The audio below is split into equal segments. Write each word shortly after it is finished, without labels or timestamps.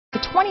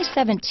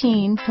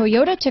2017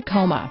 Toyota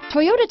Tacoma.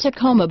 Toyota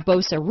Tacoma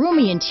boasts a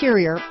roomy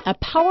interior, a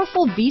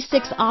powerful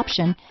V6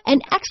 option,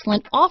 and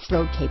excellent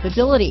off-road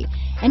capability,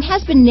 and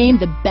has been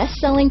named the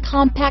best-selling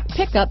compact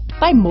pickup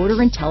by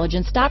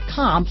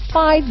MotorIntelligence.com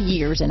 5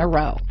 years in a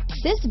row.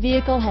 This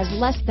vehicle has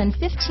less than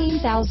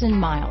 15,000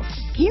 miles.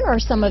 Here are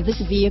some of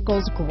this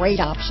vehicle's great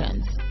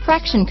options: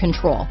 traction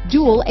control,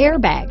 dual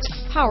airbags,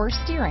 power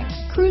steering,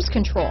 cruise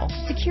control,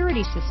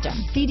 security system,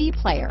 CD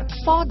player,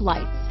 fog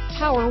lights,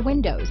 power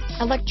windows,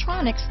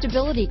 electronic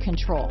stability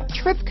control,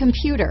 trip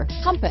computer,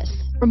 compass,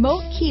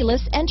 remote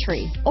keyless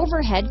entry,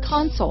 overhead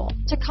console,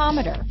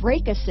 tachometer,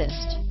 brake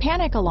assist,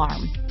 panic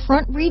alarm,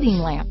 front reading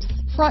lamps,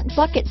 front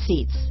bucket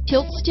seats,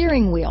 tilt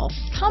steering wheel.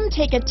 Come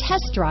take a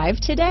test drive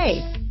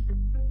today.